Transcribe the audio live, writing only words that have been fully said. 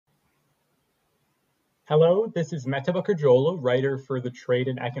Hello, this is Mete, writer for the Trade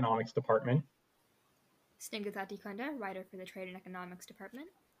and Economics Department. Snigdha, writer for the Trade and Economics Department.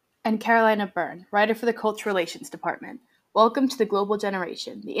 And Carolina Byrne, writer for the Cultural Relations Department. Welcome to The Global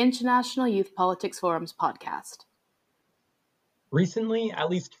Generation, the International Youth Politics Forum's podcast. Recently, at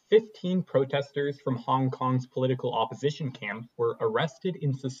least 15 protesters from Hong Kong's political opposition camp were arrested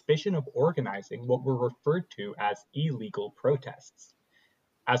in suspicion of organizing what were referred to as illegal protests.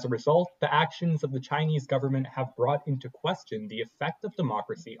 As a result, the actions of the Chinese government have brought into question the effect of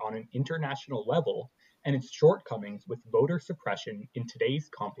democracy on an international level and its shortcomings with voter suppression in today's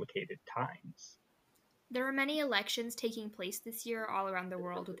complicated times. There are many elections taking place this year all around the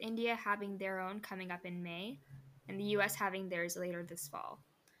world, with India having their own coming up in May, and the US having theirs later this fall.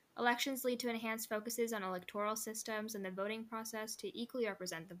 Elections lead to enhanced focuses on electoral systems and the voting process to equally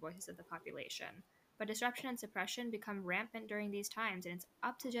represent the voices of the population. But disruption and suppression become rampant during these times, and it's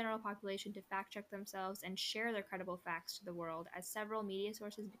up to the general population to fact-check themselves and share their credible facts to the world, as several media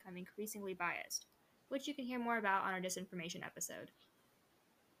sources become increasingly biased, which you can hear more about on our disinformation episode.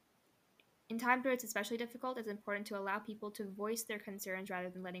 In times where it's especially difficult, it's important to allow people to voice their concerns rather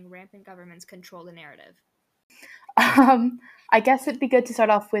than letting rampant governments control the narrative. I guess it'd be good to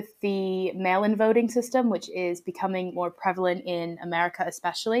start off with the mail-in voting system, which is becoming more prevalent in America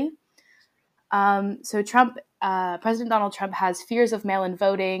especially. President Donald Trump has fears of mail-in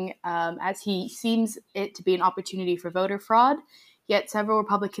voting as he seems it to be an opportunity for voter fraud, yet several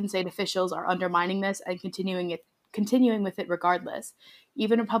Republican state officials are undermining this and continuing with it regardless.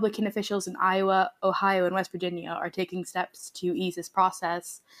 Even Republican officials in Iowa, Ohio, and West Virginia are taking steps to ease this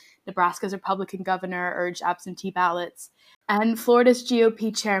process. Nebraska's Republican governor urged absentee ballots, and Florida's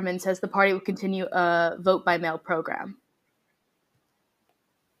GOP chairman says the party will continue a vote-by-mail program.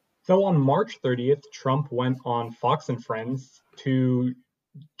 So on March 30th, Trump went on Fox and Friends to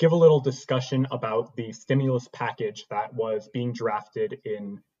give a little discussion about the stimulus package that was being drafted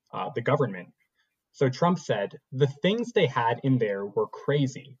in the government. So Trump said, the things they had in there were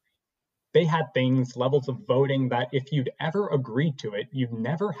crazy. They had things, levels of voting that if you'd ever agreed to it, you'd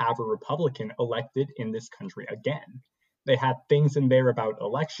never have a Republican elected in this country again. They had things in there about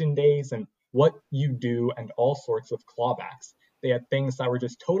election days and what you do and all sorts of clawbacks. They had things that were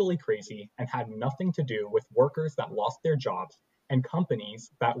just totally crazy and had nothing to do with workers that lost their jobs and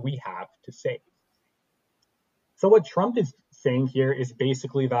companies that we have to save. So what Trump is saying here is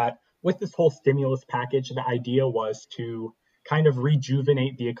basically that with this whole stimulus package, the idea was to kind of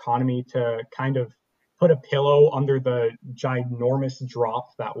rejuvenate the economy, to kind of put a pillow under the ginormous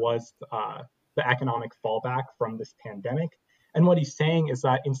drop that was the economic fallback from this pandemic. And what he's saying is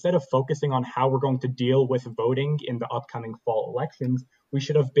that instead of focusing on how we're going to deal with voting in the upcoming fall elections, we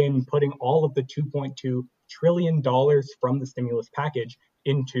should have been putting all of the $2.2 trillion from the stimulus package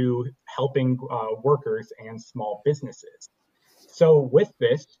into helping workers and small businesses. So with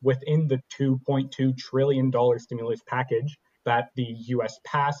this, within the $2.2 trillion stimulus package that the US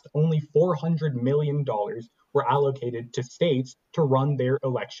passed, only $400 million were allocated to states to run their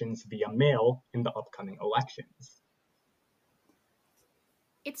elections via mail in the upcoming elections.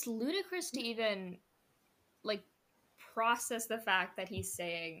 It's ludicrous to even process the fact that he's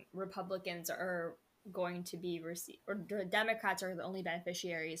saying Republicans are going to be or Democrats are the only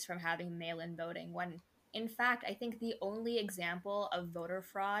beneficiaries from having mail-in voting, when in fact I think the only example of voter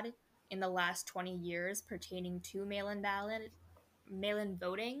fraud in the last 20 years pertaining to mail-in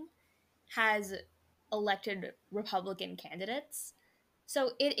voting has elected Republican candidates.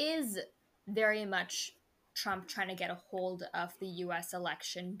 So it is very much Trump trying to get a hold of the US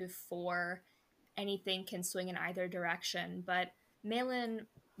election before anything can swing in either direction. But mail-in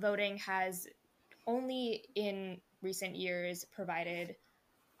voting has only in recent years provided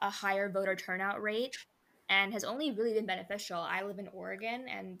a higher voter turnout rate and has only really been beneficial. I live in Oregon,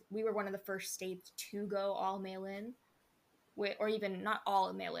 and we were one of the first states to go all mail-in, or even not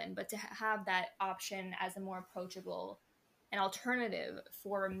all mail-in, but to have that option as a more approachable an alternative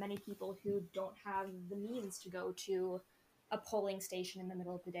for many people who don't have the means to go to a polling station in the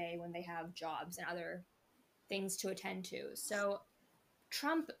middle of the day when they have jobs and other things to attend to. So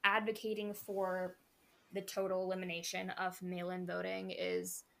Trump advocating for the total elimination of mail-in voting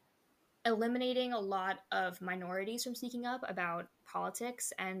is eliminating a lot of minorities from speaking up about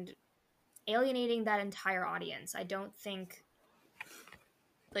politics and alienating that entire audience. I don't think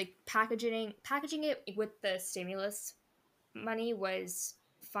packaging it with the stimulus money was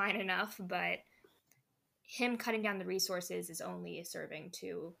fine enough, but him cutting down the resources is only serving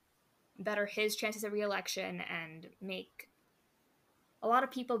to better his chances of re-election and make a lot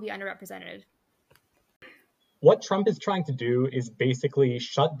of people be underrepresented. What Trump is trying to do is basically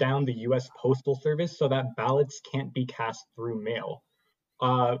shut down the US Postal Service so that ballots can't be cast through mail.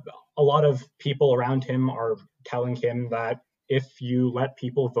 A lot of people around him are telling him that if you let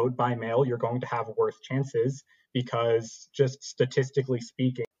people vote by mail, you're going to have worse chances because, just statistically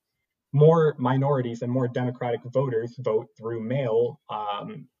speaking, more minorities and more Democratic voters vote through mail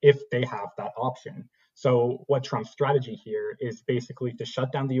if they have that option. So, what Trump's strategy here is basically to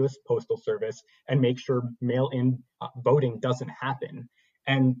shut down the US Postal Service and make sure mail in voting doesn't happen.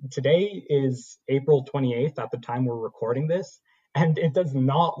 And today is April 28th at the time we're recording this. And it does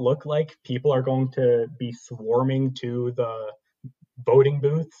not look like people are going to be swarming to the voting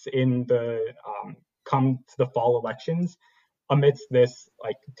booths in the come to the fall elections amidst this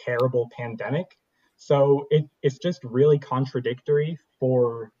like terrible pandemic. So it's just really contradictory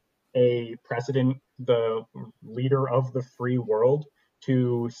for a president, the leader of the free world,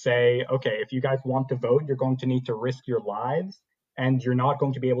 to say, okay, if you guys want to vote, you're going to need to risk your lives, and you're not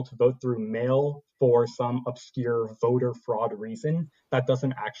going to be able to vote through mail for some obscure voter fraud reason that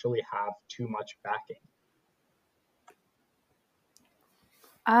doesn't actually have too much backing.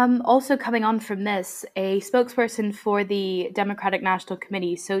 Also coming on from this, a spokesperson for the Democratic National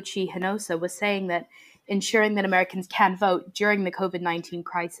Committee, Sochi Hinosa, was saying that ensuring that Americans can vote during the COVID-19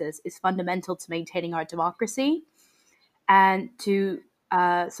 crisis is fundamental to maintaining our democracy. And to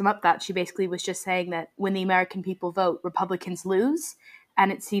sum up that, she basically was just saying that when the American people vote, Republicans lose.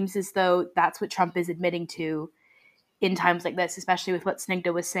 And it seems as though that's what Trump is admitting to in times like this, especially with what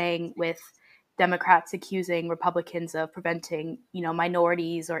Snigdha was saying with Democrats accusing Republicans of preventing,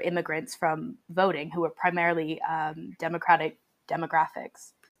 minorities or immigrants from voting, who are primarily Democratic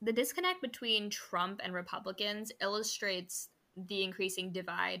demographics. The disconnect between Trump and Republicans illustrates the increasing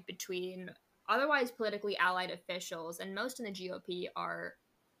divide between otherwise politically allied officials, and most in the GOP are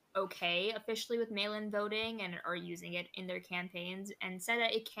okay officially with mail-in voting and are using it in their campaigns, and said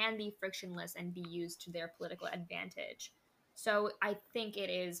that it can be frictionless and be used to their political advantage. So I think it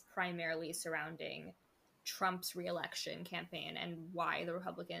is primarily surrounding Trump's re-election campaign and why the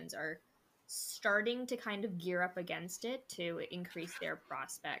Republicans are starting to kind of gear up against it to increase their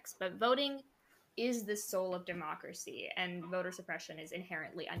prospects. But voting is the soul of democracy, and voter suppression is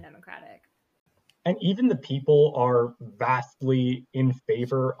inherently undemocratic. And even the people are vastly in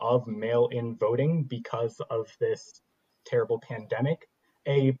favor of mail-in voting because of this terrible pandemic.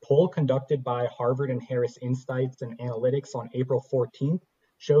 A poll conducted by Harvard and Harris Insights and Analytics on April 14th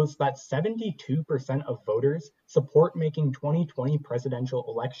shows that 72% of voters support making 2020 presidential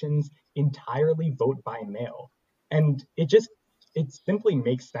elections entirely vote by mail. And it simply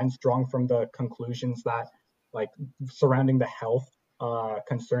makes sense drawing from the conclusions that like surrounding the health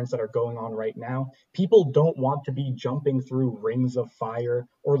concerns that are going on right now. People don't want to be jumping through rings of fire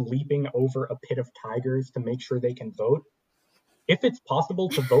or leaping over a pit of tigers to make sure they can vote. If it's possible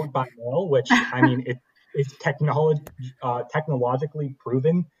to vote by mail, which I mean, it is technologically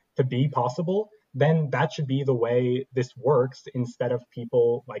proven to be possible, then that should be the way this works instead of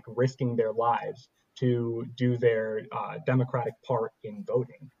people like risking their lives to do their democratic part in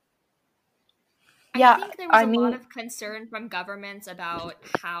voting. I think there was a lot of concern from governments about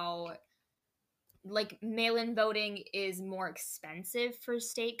how mail-in voting is more expensive for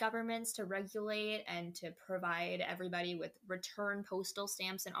state governments to regulate and to provide everybody with return postal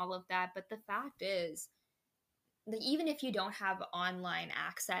stamps and all of that. But the fact is that even if you don't have online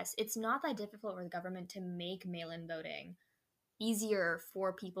access, it's not that difficult for the government to make mail-in voting easier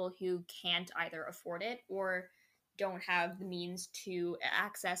for people who can't either afford it or don't have the means to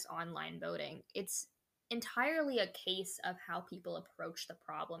access online voting. It's entirely a case of how people approach the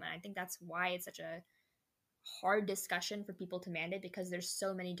problem. And I think that's why it's such a hard discussion for people to mandate, because there's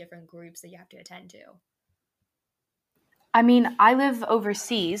so many different groups that you have to attend to. I mean, I live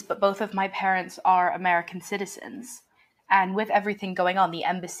overseas, but both of my parents are American citizens. And with everything going on, the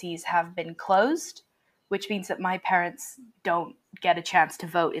embassies have been closed, which means that my parents don't get a chance to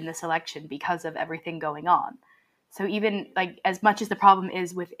vote in this election because of everything going on. So even as much as the problem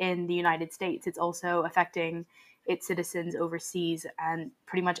is within the United States, it's also affecting its citizens overseas and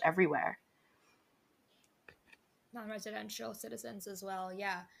pretty much everywhere. Non-residential citizens as well,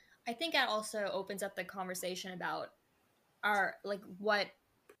 yeah. I think that also opens up the conversation about what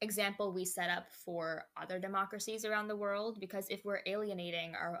example we set up for other democracies around the world, because if we're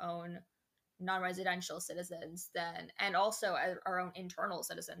alienating our own non-residential citizens, then, and also our own internal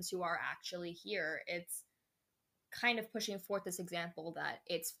citizens who are actually here, it's kind of pushing forth this example that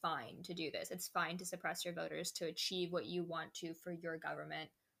it's fine to do this. It's fine to suppress your voters to achieve what you want to for your government,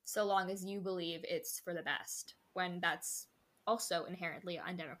 so long as you believe it's for the best, when that's also inherently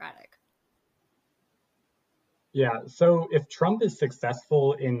undemocratic. Yeah, so if Trump is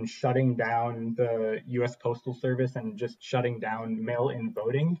successful in shutting down the US Postal Service and just shutting down mail-in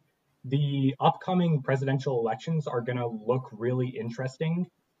voting, the upcoming presidential elections are going to look really interesting,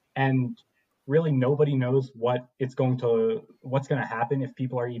 and really nobody knows what's going to happen, if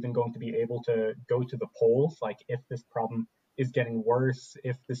people are even going to be able to go to the polls, like if this problem is getting worse,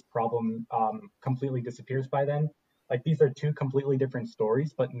 if this problem completely disappears by then. Like these are two completely different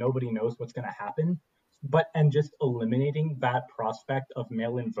stories, but nobody knows what's going to happen. And just eliminating that prospect of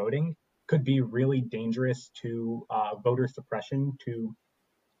mail-in voting could be really dangerous to voter suppression, to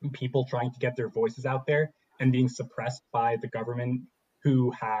people trying to get their voices out there and being suppressed by the government,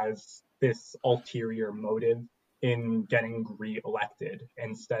 who has this ulterior motive in getting reelected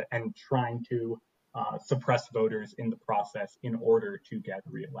instead, and trying to suppress voters in the process in order to get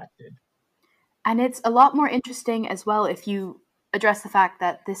reelected. And it's a lot more interesting as well if you address the fact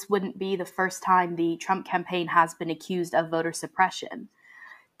that this wouldn't be the first time the Trump campaign has been accused of voter suppression.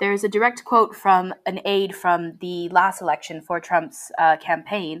 There's a direct quote from an aide from the last election for Trump's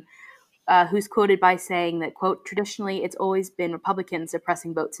campaign, who's quoted by saying that, quote, traditionally it's always been Republicans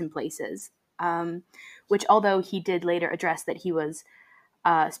suppressing votes in places, which although he did later address that he was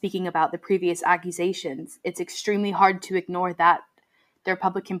speaking about the previous accusations, it's extremely hard to ignore that the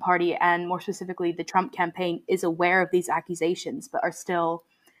Republican Party, and more specifically the Trump campaign, is aware of these accusations, but are still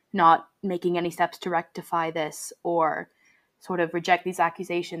not making any steps to rectify this or sort of reject these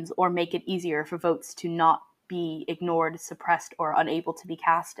accusations or make it easier for votes to not be ignored, suppressed, or unable to be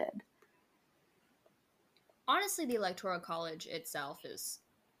casted. Honestly, the Electoral College itself is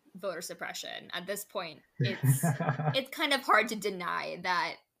voter suppression. At this point, it's kind of hard to deny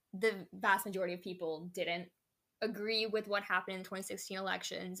that the vast majority of people didn't agree with what happened in 2016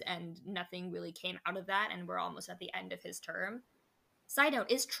 elections, and nothing really came out of that, and we're almost at the end of his term. Side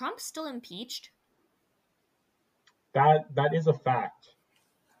note, is Trump still impeached? That is a fact.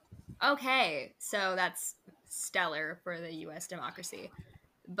 Okay, so that's stellar for the US democracy.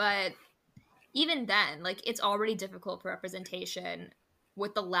 But even then, like, it's already difficult for representation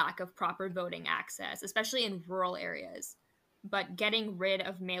with the lack of proper voting access, especially in rural areas. But getting rid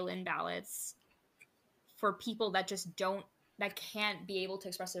of mail-in ballots for people that can't be able to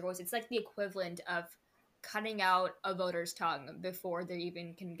express their voice, it's like the equivalent of cutting out a voter's tongue before they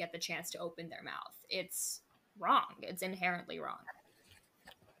even can get the chance to open their mouth. It's wrong. It's inherently wrong.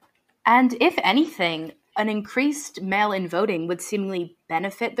 And if anything, an increased mail-in voting would seemingly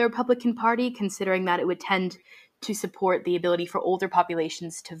benefit the Republican Party, considering that it would tend to support the ability for older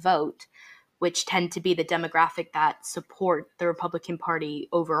populations to vote, which tend to be the demographic that support the Republican Party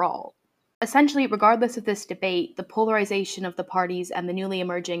overall. Essentially, regardless of this debate, the polarization of the parties and the newly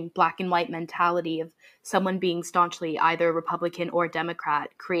emerging black and white mentality of someone being staunchly either Republican or Democrat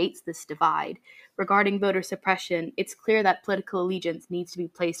creates this divide. Regarding voter suppression, it's clear that political allegiance needs to be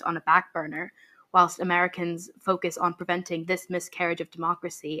placed on a back burner, whilst Americans focus on preventing this miscarriage of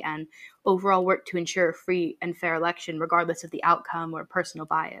democracy and overall work to ensure a free and fair election, regardless of the outcome or personal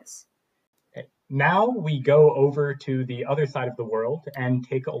bias. Now we go over to the other side of the world and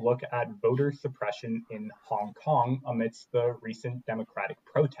take a look at voter suppression in Hong Kong amidst the recent democratic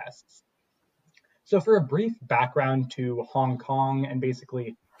protests. So for a brief background to Hong Kong and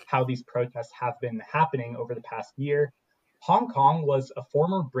basically how these protests have been happening over the past year, Hong Kong was a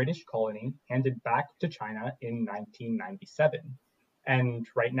former British colony handed back to China in 1997. And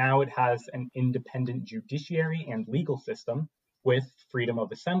right now it has an independent judiciary and legal system with freedom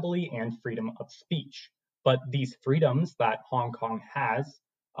of assembly and freedom of speech. But these freedoms that Hong Kong has,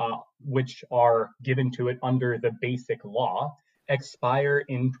 which are given to it under the Basic Law, expire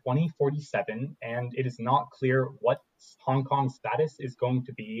in 2047, and it is not clear what Hong Kong's status is going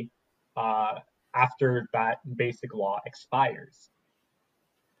to be after that Basic Law expires.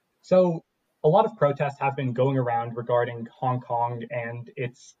 So a lot of protests have been going around regarding Hong Kong and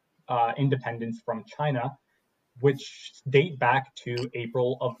its independence from China, which date back to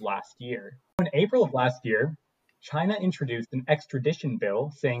April of last year. In April of last year, China introduced an extradition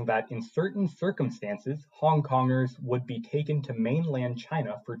bill saying that in certain circumstances, Hong Kongers would be taken to mainland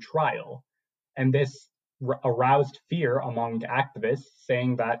China for trial. And this aroused fear among activists,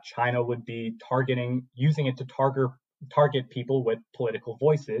 saying that China would be using it to target people with political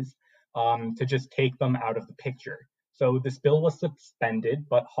voices, to just take them out of the picture. So this bill was suspended,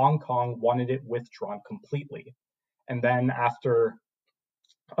 but Hong Kong wanted it withdrawn completely. And then after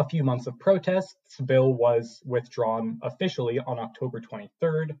a few months of protests, the bill was withdrawn officially on October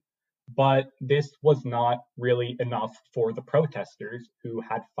 23rd, but this was not really enough for the protesters, who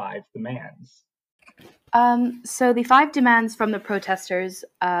had 5 demands. So the 5 demands from the protesters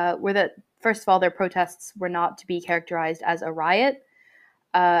were that First of all, their protests were not to be characterized as a riot.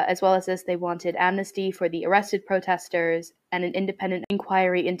 As well as this, they wanted amnesty for the arrested protesters and an independent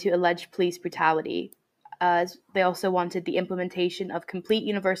inquiry into alleged police brutality. They also wanted the implementation of complete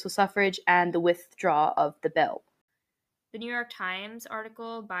universal suffrage and the withdrawal of the bill. The New York Times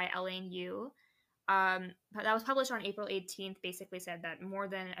article by Elaine Yu, that was published on April 18th, basically said that more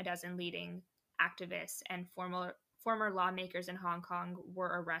than a dozen leading activists and former lawmakers in Hong Kong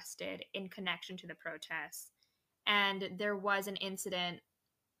were arrested in connection to the protests. And there was an incident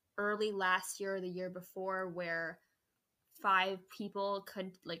early last year or the year before where 5 people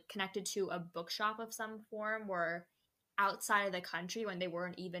connected to a bookshop of some form were outside of the country when they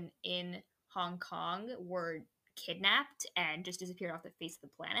weren't even in Hong Kong, were kidnapped and just disappeared off the face of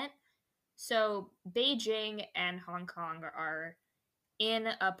the planet. So Beijing and Hong Kong are in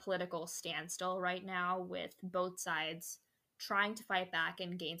a political standstill right now, with both sides trying to fight back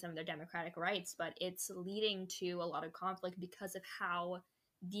and gain some of their democratic rights, but it's leading to a lot of conflict because of how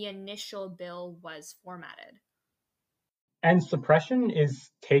the initial bill was formatted. And suppression is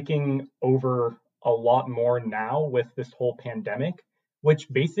taking over a lot more now with this whole pandemic, which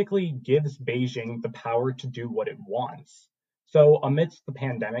basically gives Beijing the power to do what it wants. So, amidst the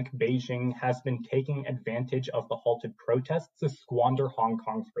pandemic, Beijing has been taking advantage of the halted protests to squander Hong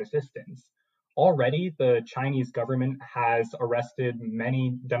Kong's resistance. Already, the Chinese government has arrested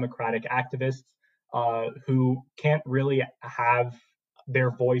many democratic activists who can't really have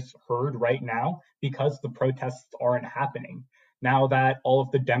their voice heard right now because the protests aren't happening. Now that all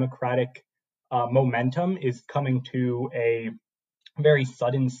of the democratic momentum is coming to a very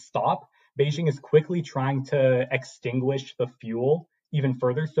sudden stop, Beijing is quickly trying to extinguish the fuel even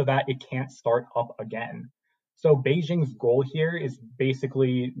further so that it can't start up again. So Beijing's goal here is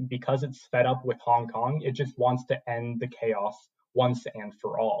basically, because it's fed up with Hong Kong, it just wants to end the chaos once and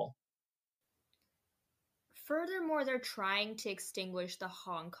for all. Furthermore, they're trying to extinguish the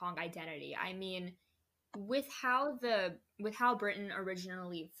Hong Kong identity. I mean, with how Britain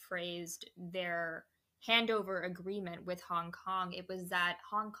originally phrased their handover agreement with Hong Kong, it was that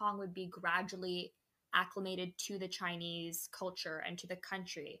Hong Kong would be gradually acclimated to the Chinese culture and to the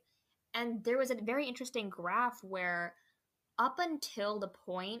country. And there was a very interesting graph where, up until the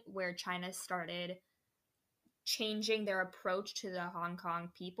point where China started changing their approach to the Hong Kong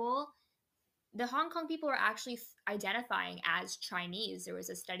people, the Hong Kong people were actually identifying as Chinese. There was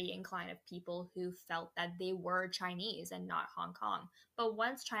a steady incline of people who felt that they were Chinese and not Hong Kong. But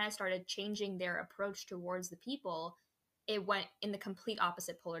once China started changing their approach towards the people, it went in the complete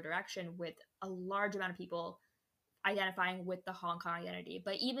opposite polar direction, with a large amount of people identifying with the Hong Kong identity.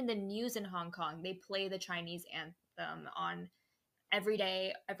 But even the news in Hong Kong, they play the Chinese anthem on every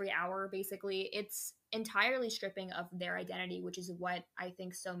day, every hour, basically. It's entirely stripping of their identity, which is what I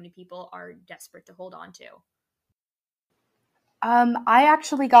think so many people are desperate to hold on to. I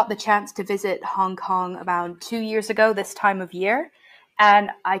actually got the chance to visit Hong Kong about 2 years ago this time of year,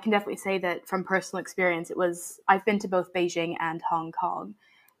 and I can definitely say that from personal experience, I've been to both Beijing and Hong Kong,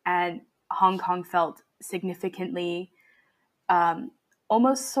 and Hong Kong felt significantly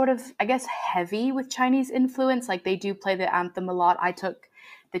almost sort of, I guess, heavy with Chinese influence. Like, they do play the anthem a lot. I took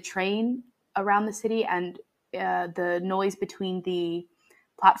the train around the city, and the noise between the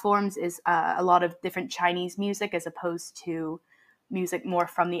platforms is a lot of different Chinese music as opposed to music more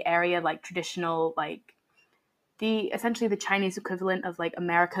from the area, like traditional, like essentially the Chinese equivalent of like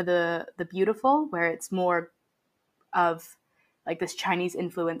America the Beautiful, where it's more of like this Chinese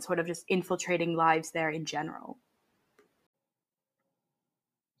influence sort of just infiltrating lives there in general.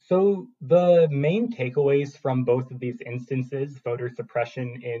 So the main takeaways from both of these instances, voter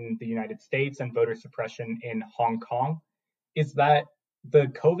suppression in the United States and voter suppression in Hong Kong, is that the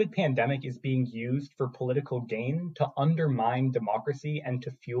COVID pandemic is being used for political gain to undermine democracy and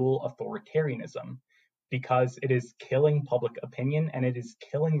to fuel authoritarianism, because it is killing public opinion and it is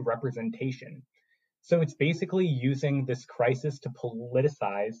killing representation. So it's basically using this crisis to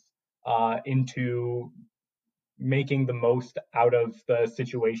politicize into making the most out of the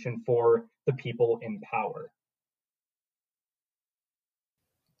situation for the people in power.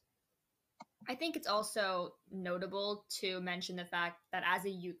 I think it's also notable to mention the fact that as a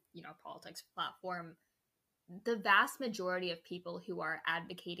youth, politics platform, the vast majority of people who are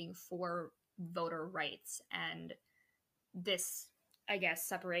advocating for voter rights and this, I guess,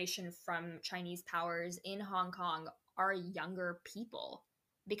 separation from Chinese powers in Hong Kong are younger people,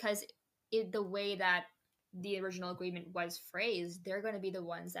 because the way that the original agreement was phrased, they're going to be the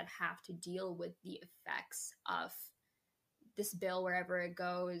ones that have to deal with the effects of this bill wherever it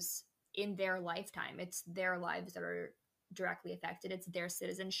goes in their lifetime. It's their lives that are directly affected. It's their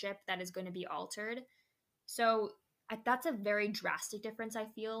citizenship that is going to be altered. So that's a very drastic difference, I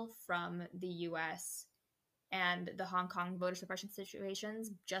feel, from the US and the Hong Kong voter suppression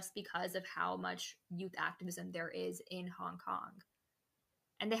situations, just because of how much youth activism there is in Hong Kong.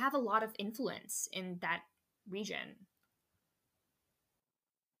 And they have a lot of influence in that region.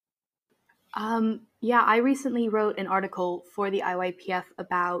 Yeah, I recently wrote an article for the IYPF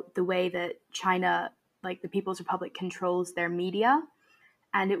about the way that China, like the People's Republic, controls their media,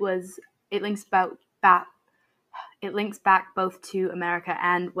 and it links back both to America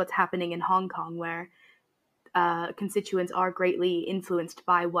and what's happening in Hong Kong, where constituents are greatly influenced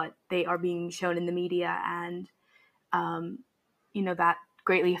by what they are being shown in the media, and that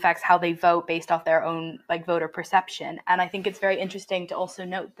greatly affects how they vote based off their own voter perception. And I think it's very interesting to also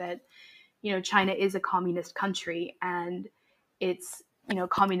note that China is a communist country, and it's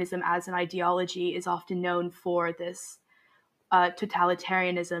communism as an ideology is often known for this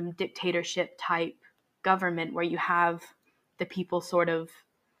totalitarianism, dictatorship type government where you have the people sort of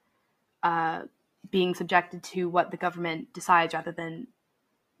being subjected to what the government decides rather than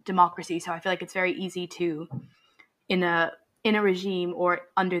democracy. So I feel like it's very easy to, in a regime or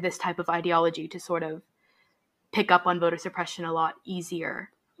under this type of ideology, to sort of pick up on voter suppression a lot easier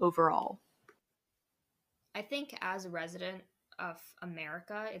overall. I think as a resident of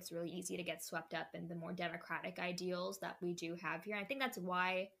America, it's really easy to get swept up in the more democratic ideals that we do have here. I think that's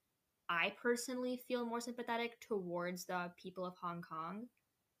why I personally feel more sympathetic towards the people of Hong Kong.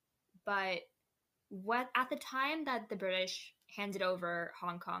 But at the time that the British handed over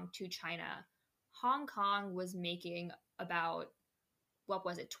Hong Kong to China, Hong Kong was making about,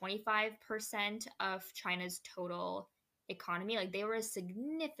 25% of China's total economy. Like, they were a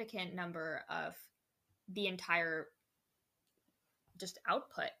significant number of the entire just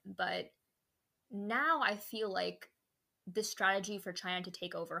output. But now I feel like the strategy for China to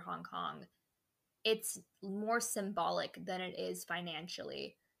take over Hong Kong, it's more symbolic than it is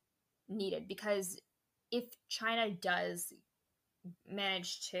financially needed, because if China does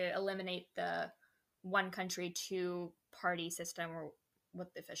manage to eliminate the one country, two party system, or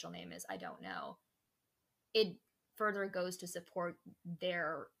what the official name is, I don't know, it further goes to support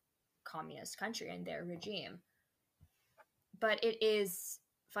their communist country and their regime. But it is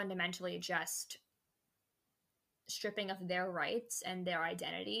fundamentally just stripping of their rights and their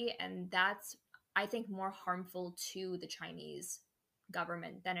identity, and that's, I think, more harmful to the Chinese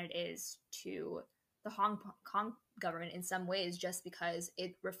government than it is to the Hong Kong government in some ways, just because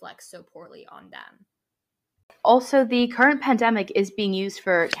it reflects so poorly on them. Also, the current pandemic is being used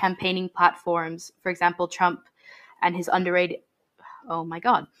for campaigning platforms. For example, Trump and his underrated... Oh my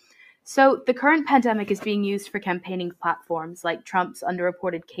God. So the current pandemic is being used for campaigning platforms, like Trump's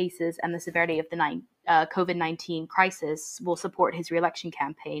underreported cases and the severity of the COVID-19 crisis will support his reelection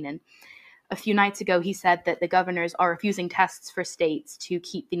campaign. And a few nights ago, he said that the governors are refusing tests for states to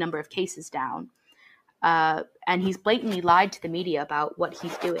keep the number of cases down. And he's blatantly lied to the media about what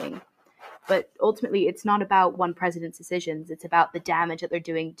he's doing. But ultimately, it's not about one president's decisions. It's about the damage that they're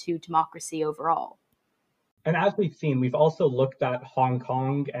doing to democracy overall. And as we've seen, we've also looked at Hong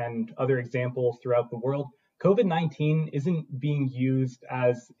Kong and other examples throughout the world. COVID-19 isn't being used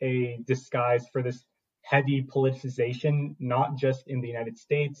as a disguise for this heavy politicization, not just in the United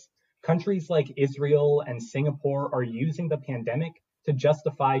States. Countries like Israel and Singapore are using the pandemic to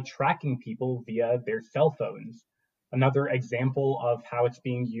justify tracking people via their cell phones. Another example of how it's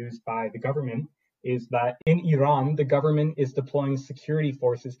being used by the government is that in Iran, the government is deploying security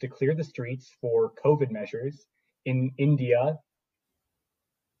forces to clear the streets for COVID measures. In India,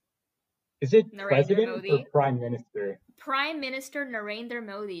 is it Narendra president Modi? or prime minister? Prime Minister Narendra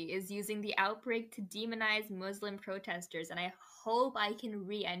Modi is using the outbreak to demonize Muslim protesters, and I hope I can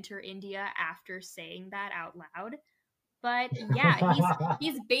re-enter India after saying that out loud. But yeah,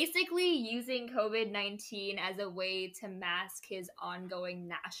 he's basically using COVID-19 as a way to mask his ongoing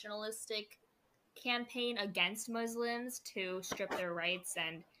nationalistic campaign against Muslims to strip their rights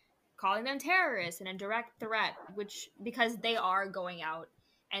and calling them terrorists and a direct threat, which, because they are going out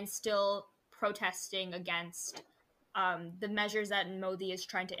and still protesting against the measures that Modi is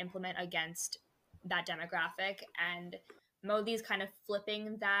trying to implement against that demographic. And Modi's kind of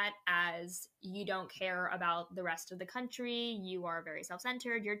flipping that as, you don't care about the rest of the country, you are very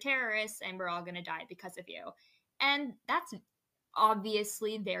self-centered, you're terrorists, and we're all going to die because of you. And that's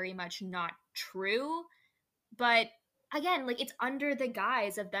obviously very much not true. But again, like, it's under the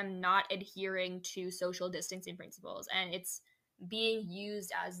guise of them not adhering to social distancing principles, and it's being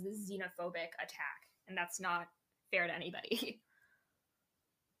used as the xenophobic attack, and that's not fair to anybody.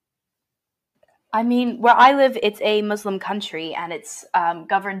 I mean, where I live, it's a Muslim country, and it's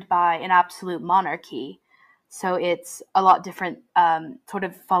governed by an absolute monarchy. So it's a lot different, sort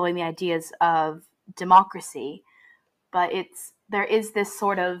of following the ideas of democracy. But there is this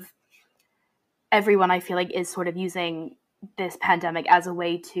sort of, everyone I feel like is sort of using this pandemic as a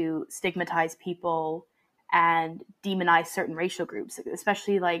way to stigmatize people and demonize certain racial groups,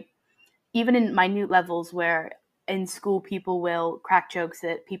 especially like even in minute levels where in school people will crack jokes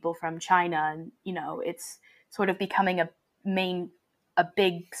at people from China, and it's sort of becoming a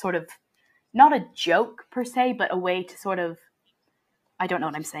big sort of, not a joke per se, but a way to sort of, I don't know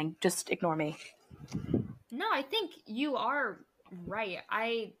what I'm saying, just ignore me. No, I think you are right.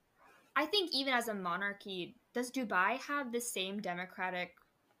 I think even as a monarchy, does Dubai have the same democratic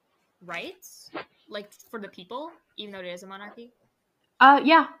rights, like for the people, even though it is a monarchy?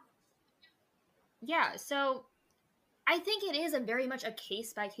 Yeah. Yeah, so I think it is a very much a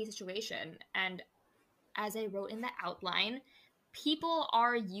case by case situation. And as I wrote in the outline, people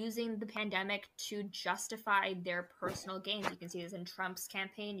are using the pandemic to justify their personal gains. You can see this in Trump's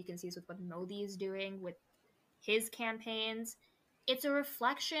campaign. You can see this with what Modi is doing with his campaigns. It's a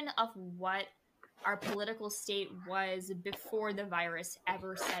reflection of what our political state was before the virus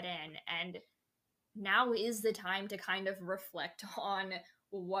ever set in. And now is the time to kind of reflect on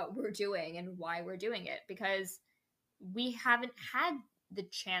what we're doing and why we're doing it, because we haven't had the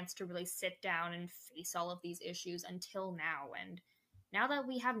chance to really sit down and face all of these issues until now. And now that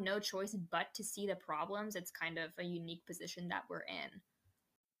we have no choice but to see the problems, it's kind of a unique position that we're in.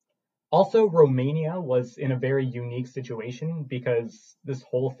 Also, Romania was in a very unique situation because this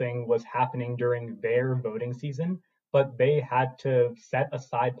whole thing was happening during their voting season, but they had to set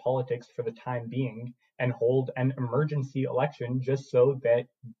aside politics for the time being and hold an emergency election just so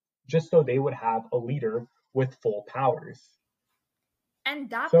they would have a leader with full powers. And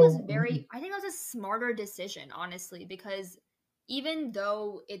that was So I think that was a smarter decision, honestly, because even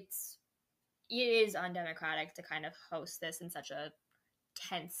though it is undemocratic to kind of host this in such a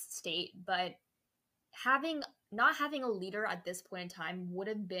tense state, but having not having a leader at this point in time would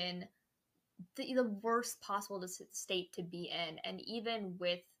have been the worst possible state to be in. And even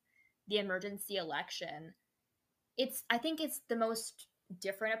with the emergency election, I think it's the most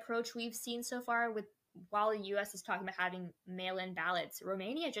different approach we've seen so far. With while the US is talking about having mail-in ballots,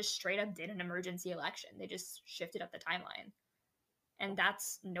 Romania just straight up did an emergency election. They just shifted up the timeline, and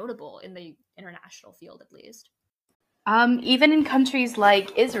that's notable in the international field, at least. Even in countries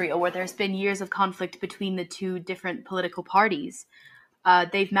like Israel, where there's been years of conflict between the two different political parties,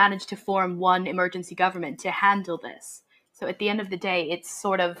 they've managed to form one emergency government to handle this. So at the end of the day, it's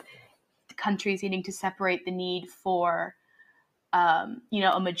sort of countries needing to separate the need for,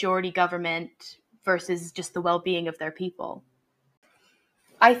 a majority government versus just the well-being of their people.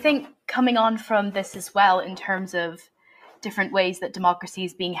 I think coming on from this as well, in terms of different ways that democracy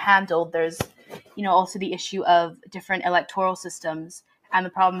is being handled, there's, also the issue of different electoral systems and the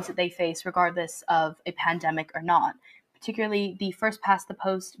problems that they face regardless of a pandemic or not. Particularly the first past the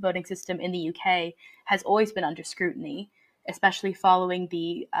post voting system in the UK has always been under scrutiny, especially following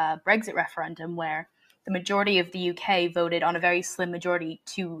the Brexit referendum, where the majority of the UK voted on a very slim majority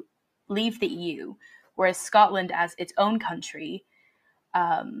to leave the EU, whereas Scotland, as its own country,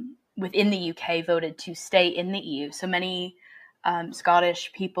 within the UK, voted to stay in the EU. So many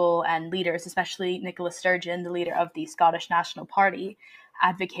Scottish people and leaders, especially Nicola Sturgeon, the leader of the Scottish National Party,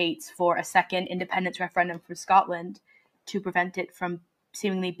 advocates for a second independence referendum for Scotland to prevent it from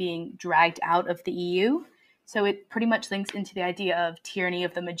seemingly being dragged out of the EU. So it pretty much links into the idea of tyranny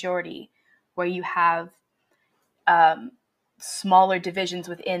of the majority, where you have smaller divisions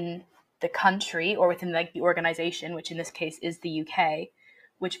within the country or within like the organization, which in this case is the UK,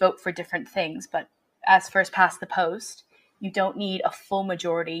 which vote for different things. But as first past the post, you don't need a full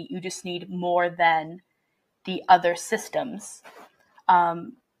majority. You just need more than the other systems.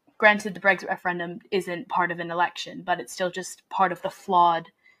 Granted, the Brexit referendum isn't part of an election, but it's still just part of the flawed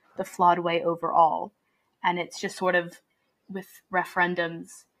way overall. And it's just sort of with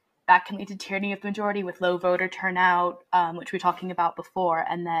referendums, that can lead to tyranny of the majority with low voter turnout, which we were talking about before,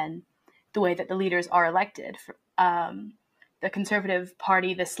 and then the way that the leaders are elected. The Conservative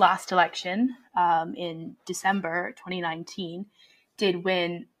Party this last election in December 2019 did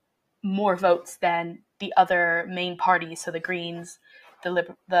win more votes than the other main parties, so the Greens, the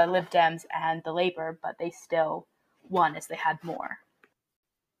Lib Dems, and the Labour, but they still won as they had more.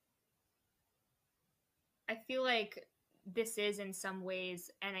 I feel like this is in some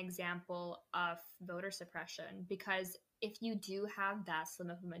ways an example of voter suppression, because if you do have that slim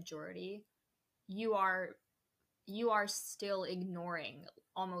of a majority, you are you are still ignoring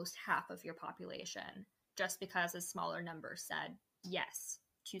almost half of your population just because a smaller number said yes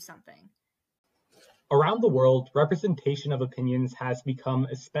to something. Around the world, representation of opinions has become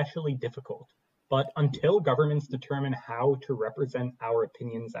especially difficult. But until governments determine how to represent our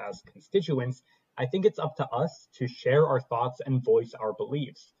opinions as constituents, I think it's up to us to share our thoughts and voice our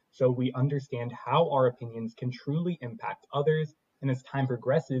beliefs so we understand how our opinions can truly impact others and, as time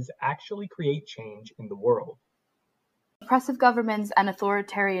progresses, actually create change in the world. Oppressive governments and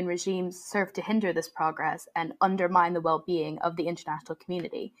authoritarian regimes serve to hinder this progress and undermine the well-being of the international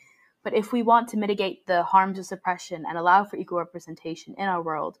community. But if we want to mitigate the harms of suppression and allow for equal representation in our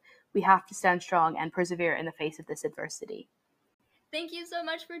world, we have to stand strong and persevere in the face of this adversity. Thank you so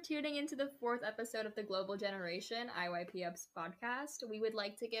much for tuning into the 4th episode of the Global Generation IYPUP's podcast. We would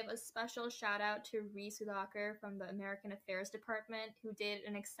like to give a special shout out to Reese Sudhakar from the American Affairs Department, who did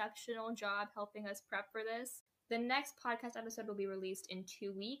an exceptional job helping us prep for this. The next podcast episode will be released in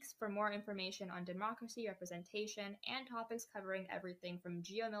 2 weeks. For more information on democracy, representation, and topics covering everything from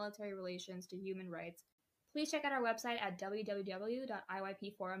geomilitary relations to human rights, please check out our website at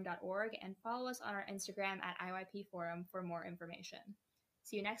www.iypforum.org and follow us on our Instagram at iypforum for more information.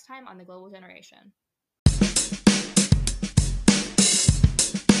 See you next time on The Global Generation.